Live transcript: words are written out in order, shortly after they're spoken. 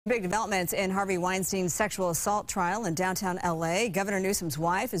Big developments in Harvey Weinstein's sexual assault trial in downtown L.A. Governor Newsom's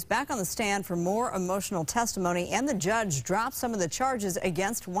wife is back on the stand for more emotional testimony, and the judge dropped some of the charges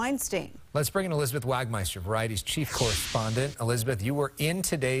against Weinstein. Let's bring in Elizabeth Wagmeister, Variety's chief correspondent. Elizabeth, you were in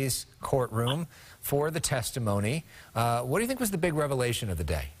today's courtroom for the testimony. What do you think was the big revelation of the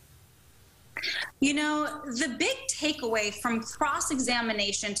day? You know, the big takeaway from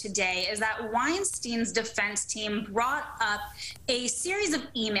cross-examination today is that Weinstein's defense team brought up a series of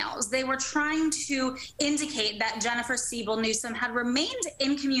emails. They were trying to indicate that Jennifer Newsom had remained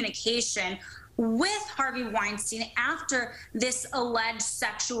in communication with Harvey Weinstein after this alleged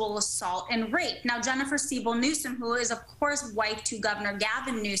sexual assault and rape. Now, Jennifer Newsom, who is, of course, wife to Governor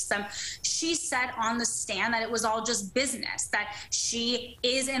Gavin Newsom, she said on the stand that it was all just business, that she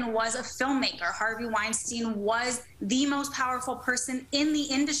is and was a filmmaker. Harvey Weinstein was the most powerful person in the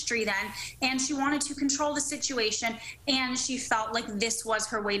industry then, and she wanted to control the situation, and she felt like this was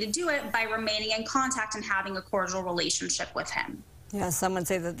her way to do it by remaining in contact and having a cordial relationship with him. Yeah, someone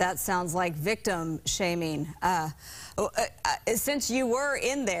say that sounds like victim shaming. Since you were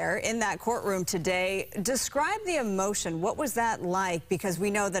in there, in that courtroom today, describe the emotion. What was that like? Because we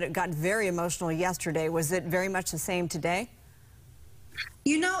know that it got very emotional yesterday. Was it very much the same today?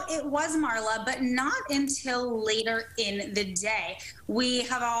 You know, it was, Marla, but not until later in the day.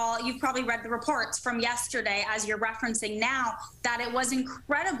 You've probably read the reports from yesterday, as you're referencing now, that it was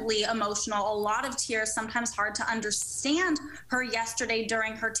incredibly emotional, a lot of tears, sometimes hard to understand her yesterday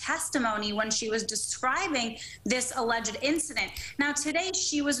during her testimony when she was describing this alleged incident. Now, today,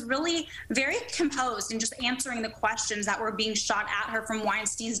 she was really very composed in just answering the questions that were being shot at her from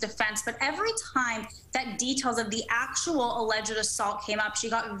Weinstein's defense. But every time that details of the actual alleged assault came up, she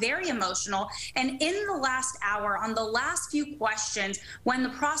got very emotional. And in the last hour, on the last few questions, when the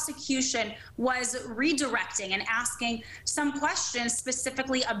prosecution was redirecting and asking some questions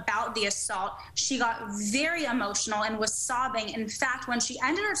specifically about the assault, she got very emotional and was sobbing. In fact, when she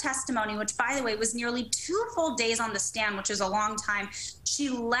ended her testimony, which, by the way, was nearly 2 full days on the stand, which is a long time, she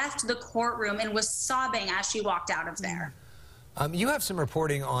left the courtroom and was sobbing as she walked out of there. You have some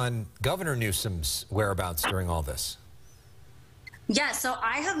reporting on Governor Newsom's whereabouts during all this. Yes, so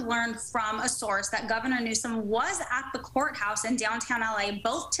I have learned from a source that Governor Newsom was at the courthouse in downtown LA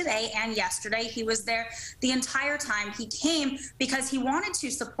both today and yesterday. He was there the entire time. He came because he wanted to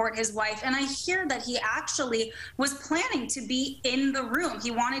support his wife, and I hear that he actually was planning to be in the room.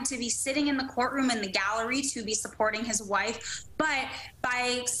 He wanted to be sitting in the courtroom in the gallery to be supporting his wife, but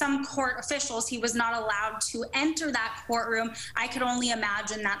by some court officials, he was not allowed to enter that courtroom. I could only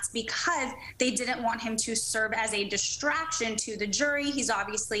imagine that's because they didn't want him to serve as a distraction to the jury. He's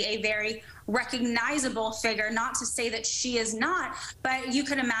obviously a very recognizable figure, not to say that she is not, but you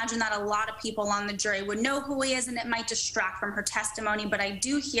could imagine that a lot of people on the jury would know who he is, and it might distract from her testimony. But I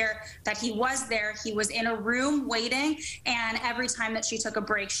do hear that he was there. He was in a room waiting, and every time that she took a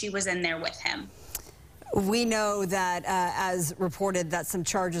break, she was in there with him. We know that, as reported, that some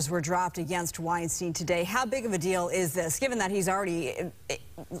charges were dropped against Weinstein today. How big of a deal is this, given that he's already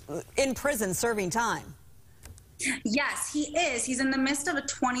in prison serving time? Yes, he is. He's in the midst of a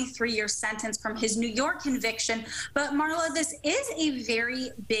 23-year sentence from his New York conviction. But, Marla, this is a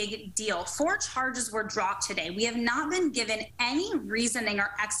very big deal. 4 charges were dropped today. We have not been given any reasoning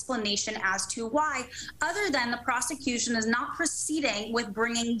or explanation as to why, other than the prosecution is not proceeding with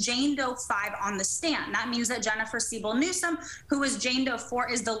bringing Jane Doe 5 on the stand. That means that Jennifer Newsom, who is Jane Doe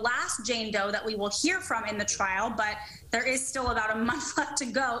 4, is the last Jane Doe that we will hear from in the trial, but there is still about a month left to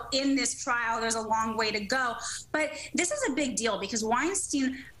go in this trial. There's a long way to go. But this is a big deal because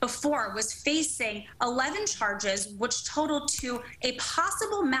Weinstein before was facing 11 charges, which totaled to a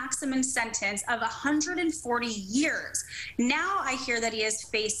possible maximum sentence of 140 years. Now I hear that he is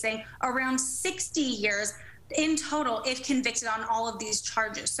facing around 60 years in total if convicted on all of these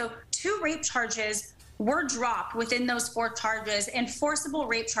charges. So 2 rape charges were dropped within those 4 charges, and forcible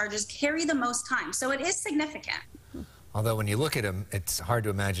rape charges carry the most time. So it is significant. Although when you look at him, it's hard to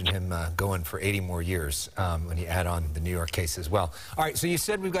imagine him going for 80 more years when you add on the New York case as well. All right, so you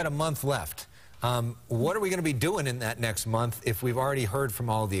said we've got a month left. What are we going to be doing in that next month if we've already heard from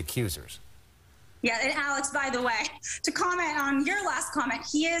all the accusers? Yeah, and Alex, by the way, to comment on your last comment,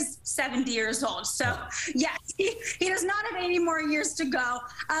 he is 70 years old. So, yes, he does not have any more years to go.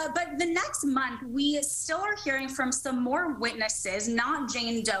 But the next month, we still are hearing from some more witnesses, not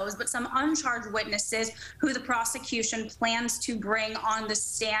Jane Doe's, but some uncharged witnesses who the prosecution plans to bring on the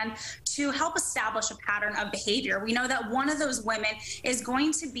stand to help establish a pattern of behavior. We know that one of those women is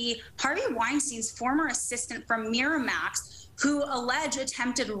going to be Harvey Weinstein's former assistant from Miramax, who allege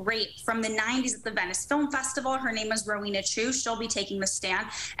attempted rape from the 90s at the Venice Film Festival. Her name is Rowena Chu. She'll be taking the stand.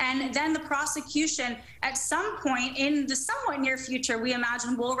 And then the prosecution, at some point in the somewhat near future, we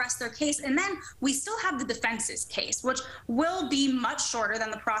imagine will rest their case. And then we still have the defense's case, which will be much shorter than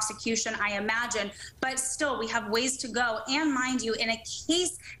the prosecution, I imagine. But still, we have ways to go. And mind you, in a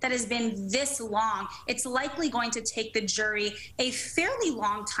case that has been this long, it's likely going to take the jury a fairly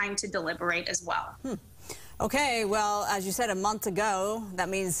long time to deliberate as well. Okay, well, as you said a month ago, that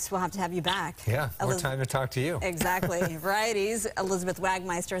means we'll have to have you back. Yeah, more time to talk to you. Exactly. Variety's Elizabeth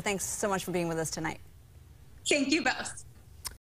Wagmeister, thanks so much for being with us tonight. Thank you both.